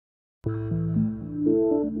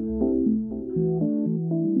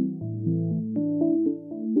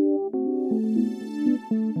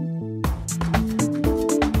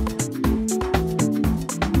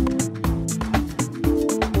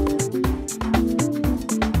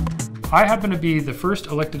I happen to be the first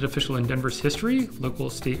elected official in Denver's history, local,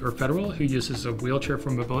 state, or federal, who uses a wheelchair for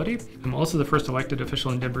mobility. I'm also the first elected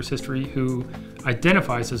official in Denver's history who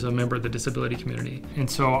identifies as a member of the disability community.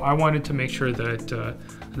 And so I wanted to make sure that,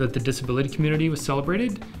 that the disability community was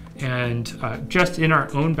celebrated. And just in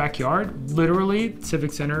our own backyard, literally,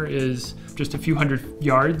 Civic Center is just a few hundred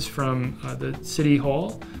yards from the City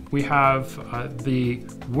Hall. We have the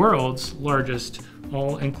world's largest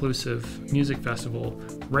all-inclusive music festival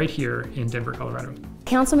right here in Denver, Colorado.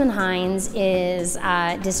 Councilman Hinds is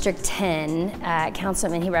District 10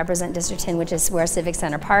 councilman. He represents District 10, which is where Civic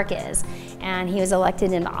Center Park is. And he was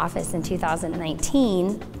elected into office in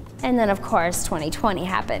 2019. And then, of course, 2020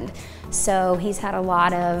 happened. So he's had a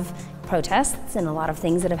lot of protests and a lot of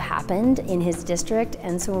things that have happened in his district,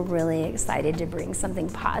 and so we're really excited to bring something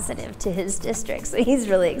positive to his district. So he's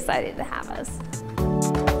really excited to have us.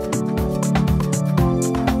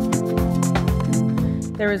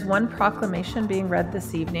 There is one proclamation being read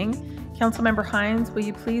this evening. Councilmember Hinds, will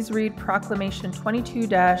you please read Proclamation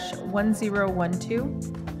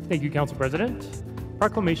 22-1012? Thank you, Council President.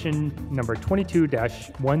 Proclamation number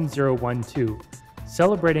 22-1012,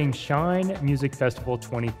 celebrating Shine Music Festival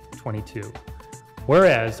 2022.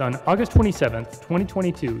 Whereas on August 27th,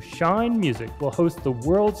 2022, Shine Music will host the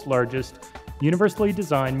world's largest universally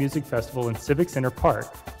designed music festival in Civic Center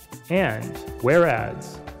Park. And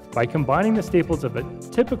whereas, by combining the staples of a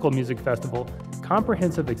typical music festival,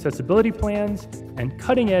 comprehensive accessibility plans, and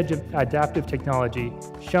cutting-edge adaptive technology,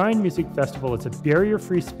 Shine Music Festival is a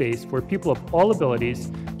barrier-free space where people of all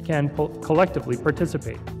abilities can collectively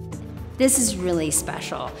participate. This is really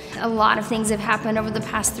special. A lot of things have happened over the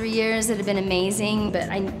past 3 years that have been amazing, but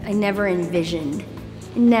I never envisioned,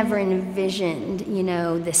 you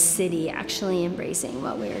know, the city actually embracing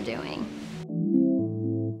what we were doing.